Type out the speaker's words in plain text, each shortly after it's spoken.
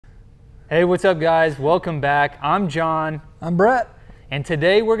Hey, what's up guys? Welcome back. I'm John. I'm Brett. And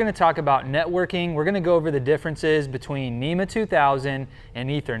today we're going to talk about networking. We're going to go over the differences between NMEA 2000 and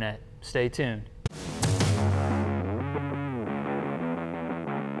Ethernet. Stay tuned.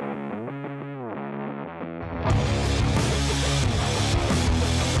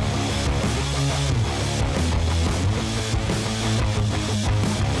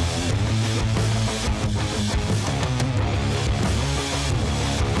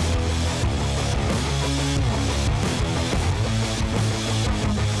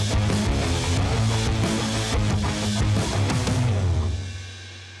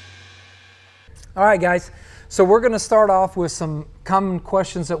 All right, guys. So we're going to start off with some common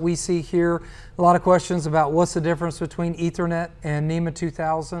questions that we see here. A lot of questions about what's the difference between Ethernet and NMEA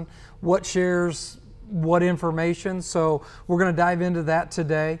 2000, what shares what information. So we're going to dive into that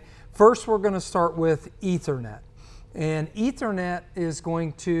today. First, we're going to start with Ethernet. And Ethernet is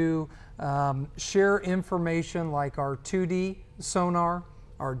going to share information like our 2D sonar,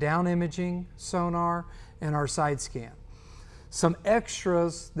 our down imaging sonar, and our side scan. Some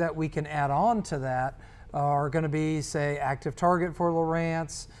extras that we can add on to that are going to be, say, active target for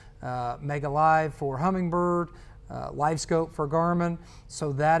Lowrance, Mega Live for Humminbird, LiveScope for Garmin.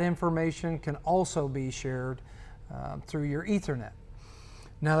 So that information can also be shared through your Ethernet.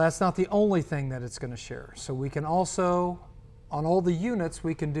 Now that's not the only thing that it's going to share. So we can also, on all the units,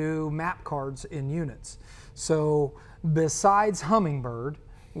 we can do map cards in units. So besides Humminbird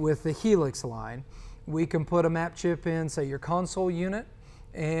with the Helix line, we can put a map chip in, say, your console unit,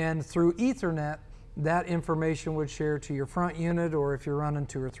 and through Ethernet, that information would share to your front unit, or if you're running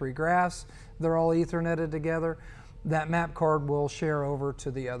 2 or 3 graphs, they're all Etherneted together, that map card will share over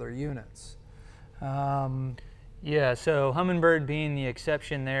to the other units. Yeah, so Humminbird being the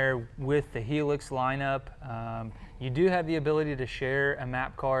exception there with the Helix lineup, you do have the ability to share a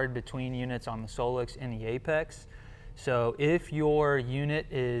map card between units on the Solix and the Apex. So if your unit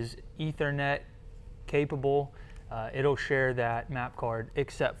is Ethernet capable, it'll share that map card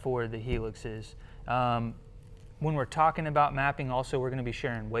except for the Helixes. When we're talking about mapping, also we're going to be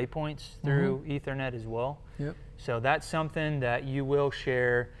sharing waypoints through Ethernet as well. Yep. So that's something that you will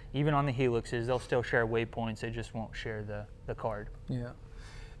share even on the Helixes. They'll still share waypoints, they just won't share the card. Yeah.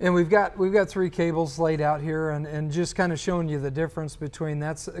 And we've got 3 cables laid out here, and just kind of showing you the difference between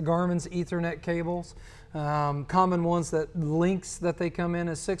that's Garmin's Ethernet cables. Common ones, that links that they come in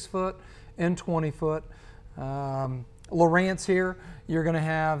is 6 foot and 20 foot. Lowrance here, you're going to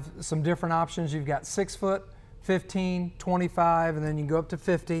have some different options. You've got 6 foot, 15, 25, and then you can go up to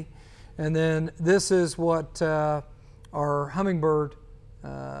 50. And then this is what our Humminbird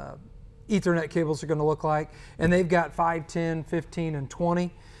Ethernet cables are going to look like. And they've got 5, 10, 15, and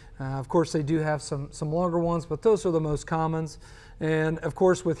 20. Of course, they do have some longer ones, but those are the most commons. And of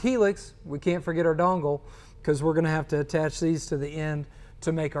course, with Helix, we can't forget our dongle, because we're going to have to attach these to the end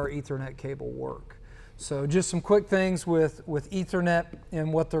to make our Ethernet cable work. So just some quick things with Ethernet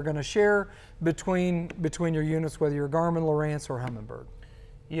and what they're going to share between your units, whether you're Garmin, Lowrance, or Humminbird.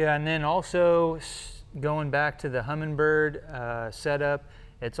 Yeah, and then also going back to the Humminbird setup,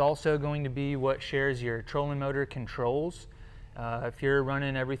 it's also going to be what shares your trolling motor controls. If you're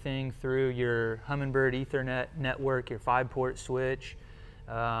running everything through your Humminbird Ethernet network, your 5-port switch,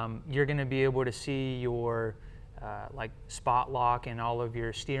 you're going to be able to see your like spot lock and all of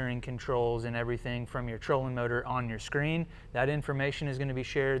your steering controls and everything from your trolling motor on your screen. That information is going to be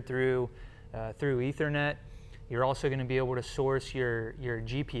shared through Ethernet. You're also going to be able to source your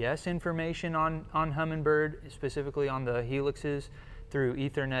GPS information on Humminbird, specifically on the Helixes, through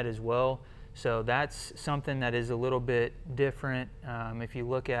Ethernet as well. So that's something that is a little bit different. If you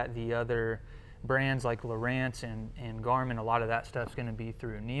look at the other brands like Lowrance and Garmin, a lot of that stuff's going to be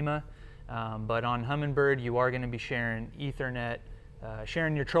through NMEA. But on Humminbird, you are going to be sharing Ethernet,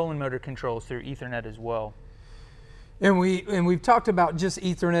 sharing your trolling motor controls through Ethernet as well. And we've talked about just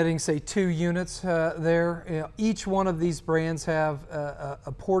Etherneting, say, 2 units there. You know, each one of these brands have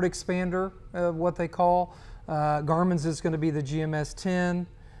a port expander, what they call. Garmin's is going to be the GMS-10.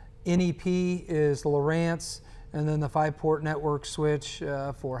 NEP is Lowrance, and then the 5-port network switch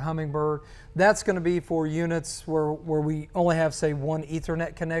for Humminbird. That's going to be for units where we only have, say, 1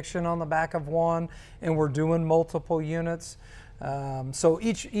 Ethernet connection on the back of one, and we're doing multiple units. So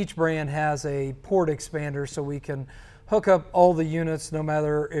each brand has a port expander, so we can hook up all the units, no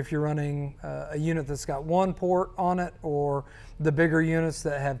matter if you're running a unit that's got 1 port on it or the bigger units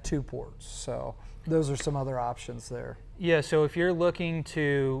that have 2 ports. So those are some other options there. Yeah, so if you're looking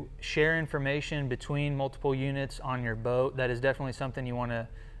to share information between multiple units on your boat, that is definitely something you want to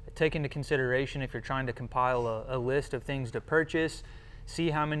take into consideration if you're trying to compile a list of things to purchase. see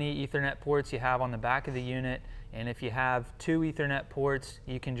how many Ethernet ports you have on the back of the unit, and if you have 2 Ethernet ports,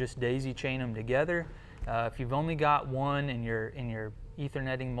 you can just daisy chain them together. If you've only got one and you're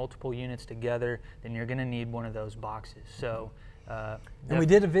Etherneting multiple units together, then you're going to need one of those boxes. So, and we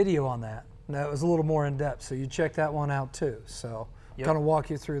did a video on that. That was a little more in depth, so you check that one out too. So, kind of walk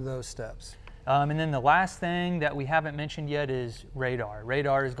you through those steps. And then the last thing that we haven't mentioned yet is radar.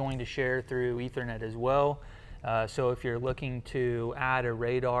 Radar is going to share through Ethernet as well. So if you're looking to add a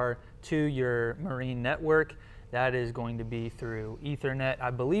radar to your marine network, that is going to be through Ethernet,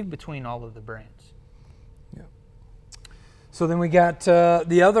 I believe, between all of the brands. Yeah. So then we got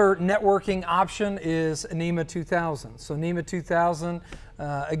the other networking option is NMEA 2000. So NMEA 2000,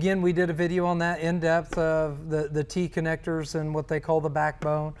 again, we did a video on that in depth of the T connectors and what they call the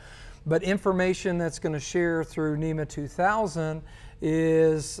backbone. But information that's going to share through NMEA 2000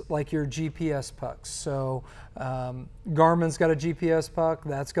 is like your GPS pucks. So Garmin's got a GPS puck,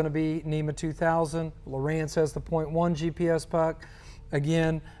 that's going to be NMEA 2000. Lowrance has the 0.1 GPS puck,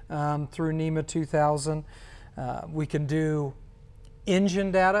 again through NMEA 2000. We can do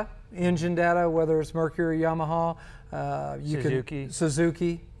engine data, whether it's Mercury or Yamaha.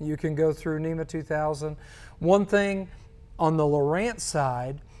 Suzuki, you can go through NMEA 2000. One thing on the Lowrance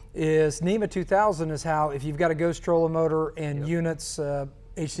side is NMEA 2000 is how, if you've got a ghost trolling motor and units,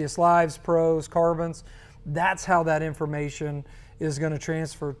 HDS Lives, Pros, Carbons, that's how that information is going to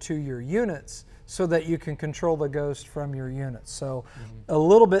transfer to your units so that you can control the ghost from your units. So a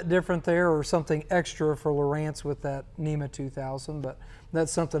little bit different there, or something extra for Lowrance with that NMEA 2000, but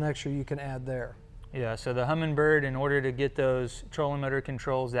that's something extra you can add there. Yeah, so the Humminbird, in order to get those trolling motor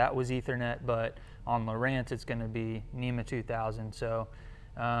controls, that was Ethernet, but on Lowrance it's going to be NMEA 2000. So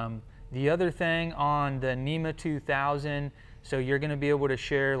the other thing on the NMEA 2000, so you're going to be able to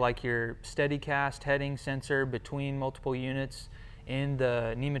share like your Steadicast heading sensor between multiple units in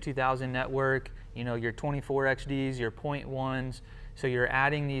the NMEA 2000 network, you know, your 24XDs, your 0.1s, so you're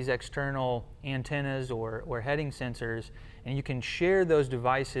adding these external antennas or heading sensors, and you can share those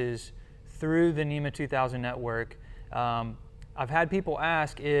devices through the NMEA 2000 network. I've had people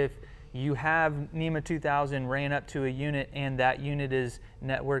ask if you have NMEA 2000 ran up to a unit and that unit is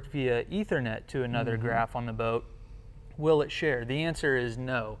networked via Ethernet to another graph on the boat, will it share? The answer is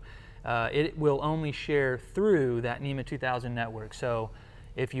no. It will only share through that NMEA 2000 network. So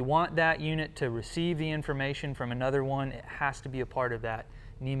if you want that unit to receive the information from another one, it has to be a part of that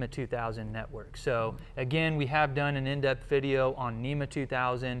NMEA 2000 network. So again, we have done an in-depth video on NMEA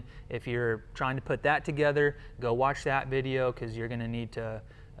 2000. If you're trying to put that together, go watch that video, because you're going to need to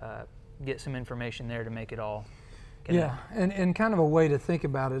get some information there to make it all connect. Yeah, and kind of a way to think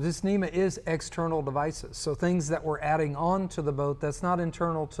about it, this NMEA is external devices. So things that we're adding on to the boat, that's not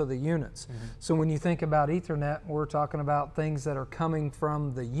internal to the units. So when you think about Ethernet, we're talking about things that are coming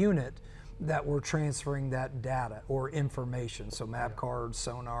from the unit that we're transferring that data or information. So map cards,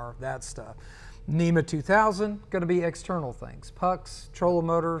 sonar, that stuff. NMEA 2000, going to be external things. Pucks, trolling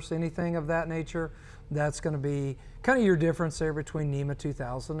motors, anything of that nature. That's going to be kind of your difference there between NMEA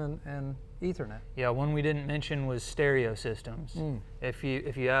 2000 and Ethernet. Yeah, one we didn't mention was stereo systems. If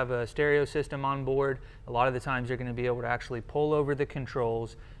you have a stereo system on board, a lot of the times you're going to be able to actually pull over the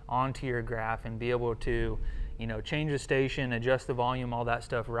controls onto your graph and be able to, you know, change the station, adjust the volume, all that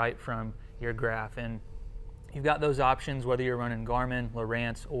stuff right from your graph. And you've got those options whether you're running Garmin,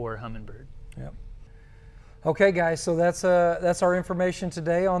 Lowrance, or Humminbird. Yep. Okay, guys, so that's our information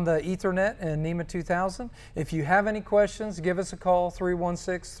today on the Ethernet and NMEA 2000. If you have any questions, give us a call,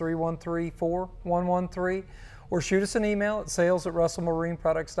 316-313-4113, or shoot us an email at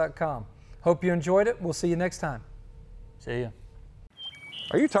sales@russellmarineproducts.com. Hope you enjoyed it. We'll see you next time. See ya.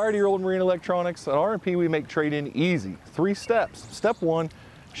 Are you tired of your old marine electronics? At R&P, we make trade-in easy. 3 steps. Step 1,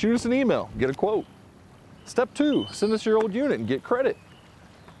 shoot us an email, get a quote. Step 2, send us your old unit and get credit.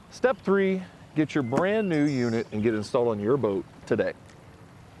 Step 3, get your brand new unit and get it installed on your boat today.